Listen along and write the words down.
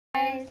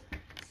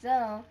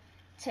So,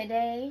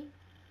 today,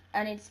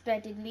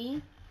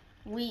 unexpectedly,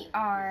 we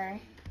are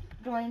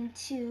going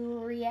to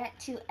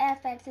react to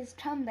FX's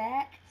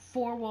comeback.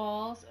 Four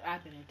walls.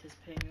 I've been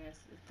anticipating this.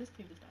 This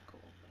thing is not cool.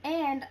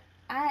 And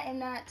I am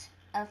not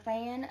a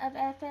fan of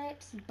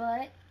FX,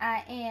 but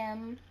I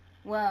am,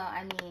 well,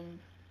 I mean,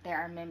 there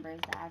are members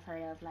that I've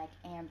heard of, like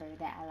Amber,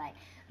 that I like.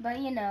 But,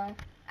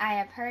 I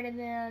have heard of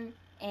them,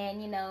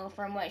 and,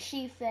 from what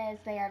she says,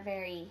 they are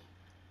very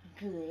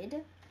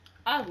good.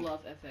 I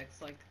love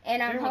FX.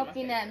 And I'm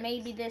hoping that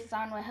maybe this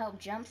song will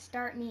help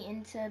jumpstart me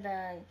into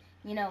the,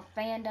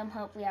 fandom.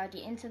 Hopefully I'll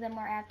get into them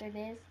more after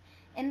this.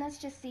 And let's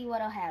just see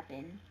what'll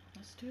happen.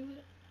 Let's do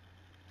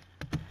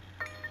it.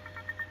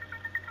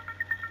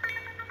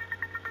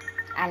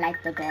 I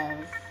like the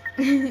bells.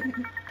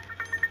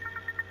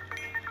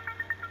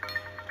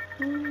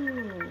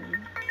 Ooh.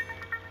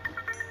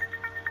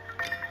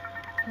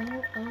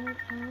 Oh.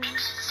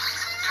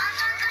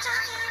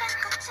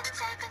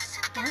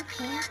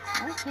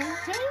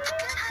 Okay.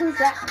 Who's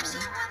that one?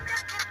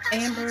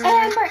 Amber.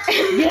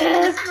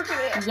 Yes.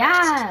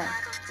 Yeah.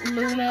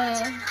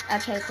 Luna.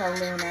 Okay, so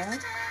Luna.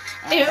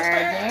 Amber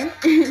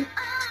again.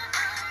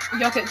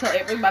 Y'all can tell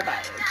Amber my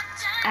bias.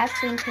 I've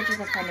seen pictures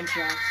of her in a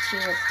dress. She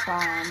was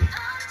bomb.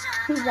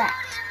 Who's that?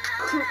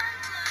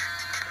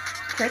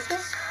 Crystal?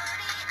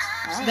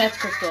 Oh. That's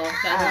Crystal.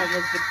 That one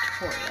was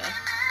Victoria.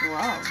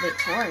 Whoa,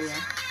 Victoria.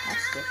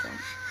 That's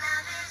different.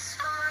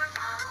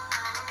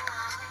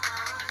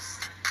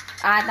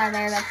 I thought they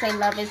were about to say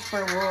love is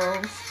for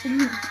wolves.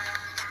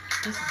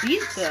 Just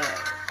beat them.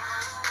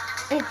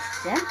 It's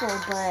simple,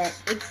 but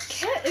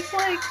it's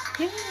like,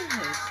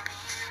 yes.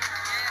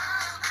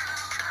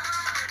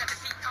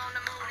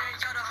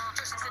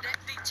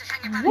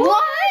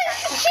 What?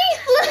 She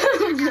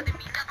flew.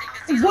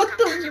 What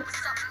the?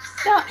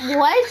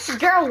 What?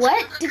 Girl,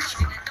 what?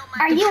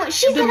 Are you?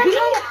 She's not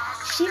alive.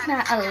 She's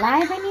not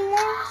alive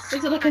anymore.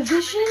 Is it like a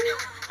vision?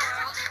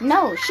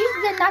 No, she's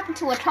been knocked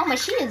into a coma.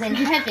 She is in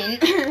heaven.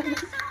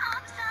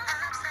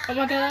 Oh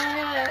my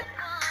god.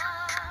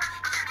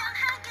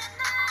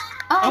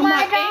 Oh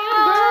my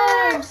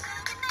god.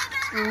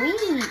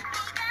 Sweet.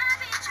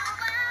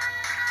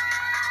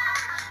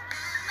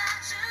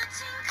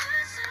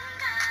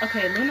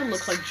 Okay, Luna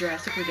looks like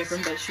drastically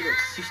different, but she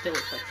still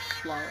looks like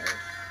flawless.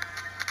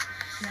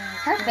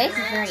 Her face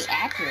is very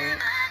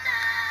accurate.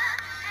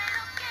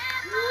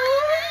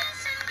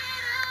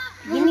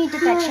 You need to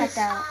get that checked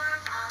out.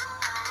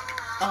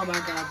 Oh my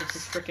god, this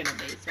is freaking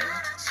amazing.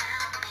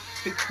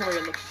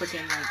 Victoria looks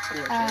freaking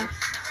gorgeous.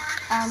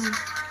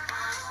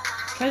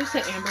 Can I just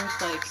say Amber's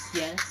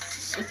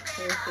yes, it's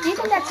perfect. Do you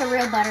think that's a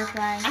real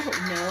butterfly? I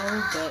don't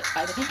know, but I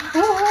don't.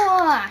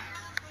 Oh,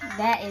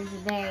 that is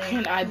very.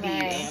 Can I be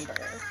Amber?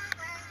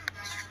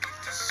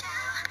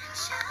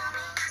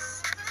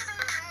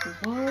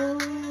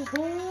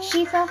 Whoa.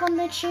 She fell from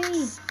the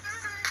tree.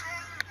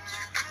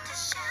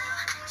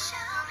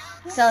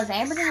 So is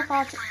Amber gonna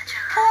fall too?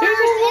 Oh,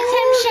 it's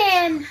him,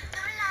 Shan.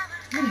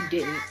 No, you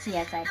didn't.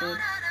 Yes, I did.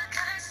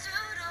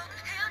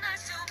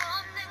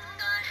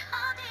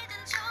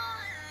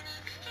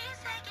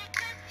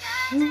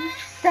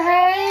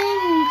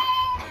 Dang.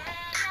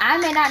 I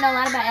may not know a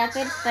lot about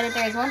epics, but if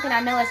there's one thing I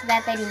know, it's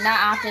that they do not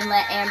often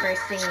let Amber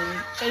sing.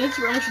 And it's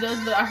when she does,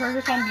 but I heard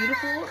her song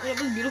Beautiful, and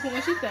it was beautiful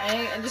when she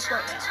sang, and just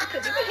right now, I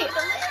couldn't even handle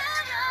it.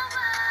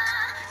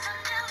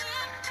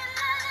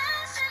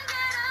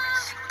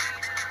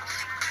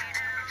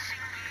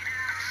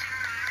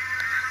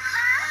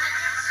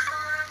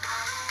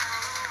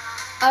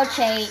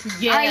 Okay,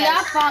 yes.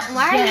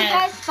 Why are you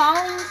guys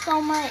falling so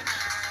much?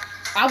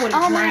 I would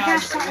have drowned. My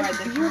gosh, that is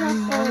beautiful.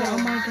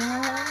 Oh my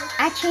god.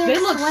 I can't swim. They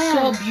look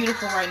so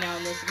beautiful right now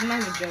in this. I'm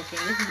not even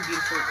joking. This is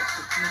beautiful.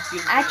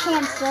 I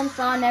can't swim,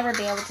 so I'll never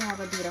be able to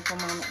have a beautiful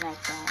moment like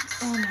that.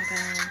 Oh my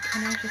god.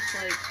 Can I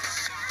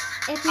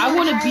just I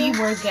want to be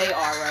where they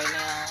are right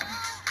now.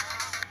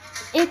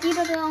 If you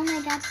don't go, oh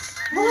my god.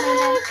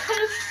 What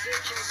kind of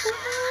future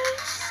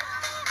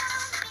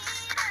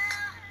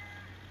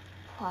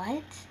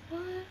What?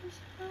 What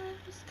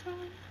is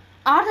going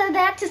All of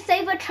that to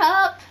save a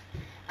cup?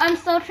 I'm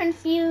so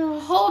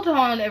confused. Hold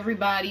on,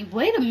 everybody.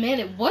 Wait a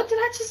minute. What did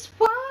I just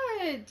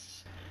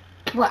watch?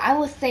 Well, I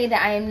will say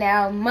that I am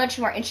now much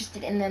more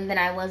interested in them than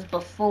I was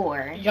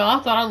before. Y'all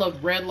thought I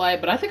loved Red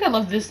Light, but I think I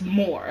love this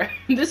more.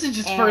 This is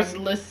just first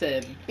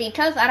listen.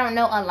 Because I don't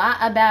know a lot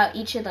about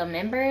each of the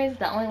members,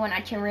 the only one I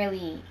can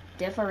really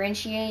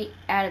differentiate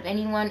out of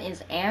anyone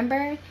is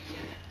Amber.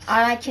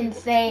 All I can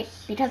say,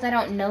 because I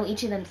don't know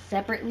each of them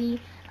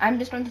separately, I'm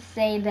just going to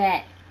say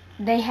that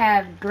they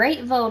have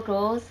great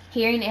vocals.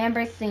 Hearing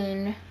Amber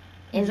sing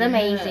is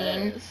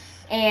amazing.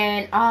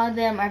 And all of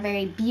them are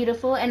very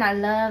beautiful. And I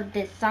love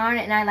this song.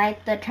 And I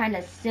like the kind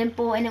of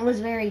simple. And it was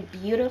very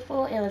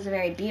beautiful. It was a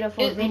very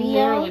beautiful video. It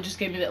literally just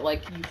gave me that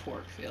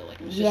euphoric feel. It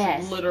was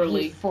just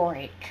literally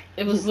euphoric.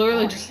 It was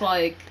literally just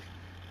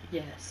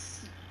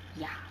yes.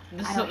 Yeah.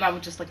 This is something I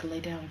would just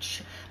lay down.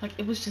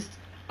 It was just.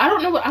 I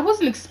don't know. I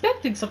wasn't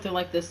expecting something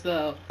like this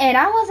though. And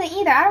I wasn't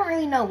either. I don't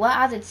really know what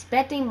I was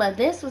expecting, but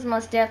this was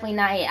most definitely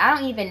not it. I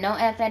don't even know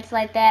FX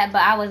like that,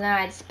 but I was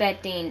not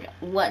expecting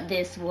what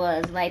this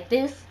was. Like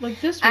this Like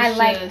this was I just...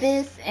 like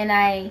this, and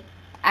I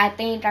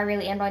think I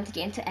really am going to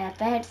get into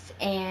FX,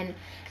 and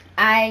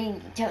I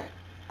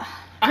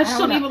just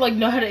don't even like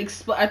know how to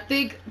explain. I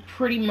think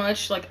pretty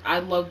much like I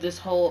love this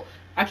whole...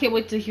 I can't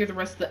wait to hear the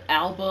rest of the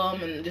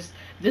album, and just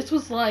this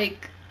was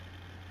like...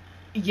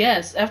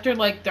 Yes, after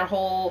like their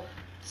whole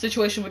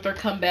situation with their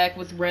comeback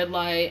with Red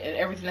Light and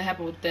everything that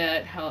happened with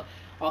that, how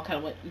all kind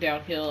of went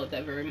downhill at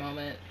that very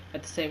moment.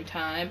 At the same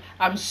time,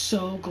 I'm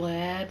so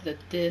glad that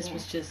this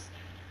was just...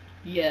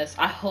 Yes,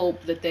 I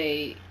hope that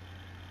they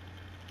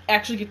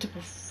actually get to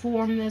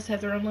perform this,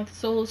 have their own like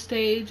solo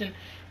stage, and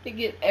they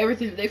get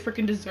everything that they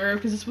freaking deserve,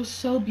 because this was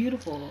so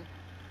beautiful.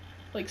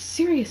 Like,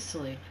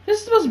 seriously,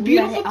 this is the most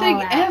beautiful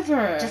thing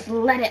ever. Just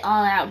let it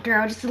all out,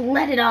 girl. Just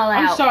let it all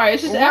out. I'm sorry,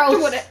 it's just after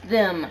what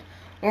them.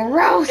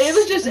 Roast it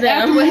was just them.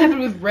 after what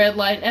happened with Red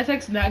Light,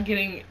 FX not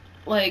getting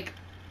like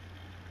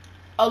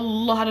a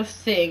lot of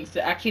things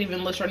that I can't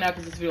even list right now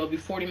because this video will be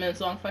 40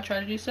 minutes long if I try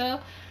to do so.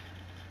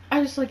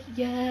 I just like,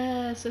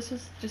 yes, this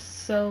is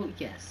just so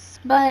yes.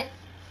 But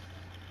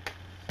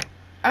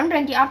I'm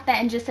going to get off that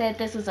and just say that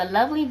this was a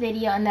lovely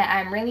video, and that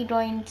I'm really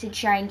going to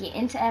try and get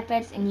into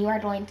FX, and you are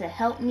going to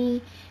help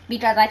me,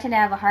 because I tend to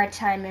have a hard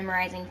time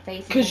memorizing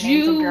faces and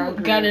names of girl groups. Because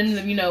you got into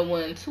them, you know,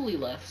 when Sully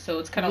left, so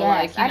it's kind of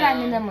like, you know. I got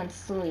into them when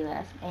Sully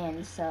left,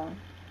 and so...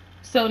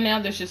 So now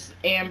there's just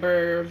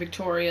Amber,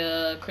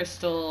 Victoria,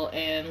 Crystal,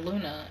 and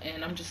Luna,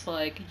 and I'm just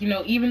like, you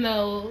know, even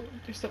though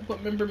there's some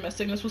member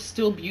missing, this was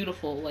still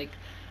beautiful. Like,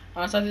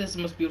 honestly, I think this is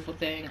the most beautiful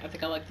thing. I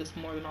think I like this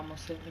more than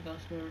almost anything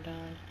else we've ever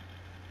done.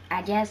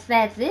 I guess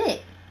that's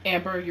it.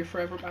 Amber, you're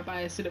forever my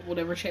bias, and it will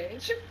never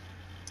change.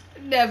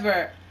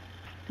 Never.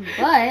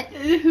 But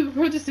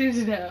we're just need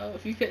to know,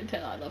 if you couldn't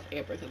tell, I love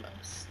Amber the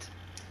most.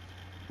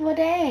 Well,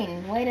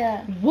 dang, way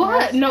to...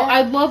 What? No,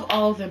 I love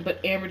all of them,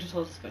 but Amber just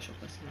holds a special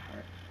place in my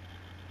heart.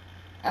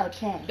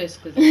 Okay.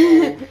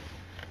 Basically,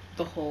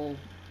 the whole,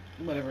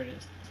 whatever it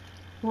is.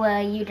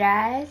 Well, you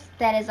guys,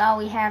 that is all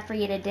we have for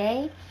you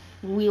today.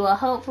 We will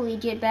hopefully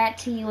get back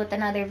to you with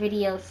another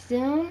video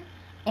soon,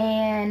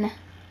 and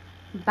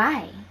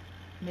bye.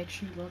 Make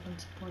sure you love and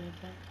support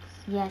FX.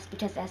 Yes,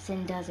 because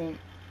SN doesn't.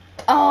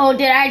 Oh,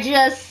 did I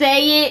just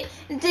say it?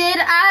 Did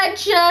I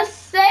just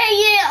say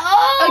it?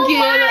 Oh,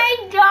 again,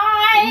 my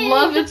God.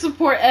 Love and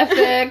support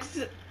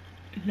FX.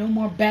 No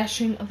more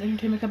bashing of the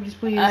entertainment companies,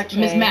 please. Okay.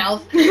 Ms.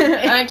 Mouth.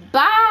 Bye.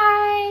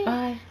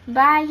 Bye.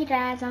 Bye, you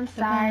guys. I'm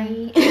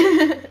sorry.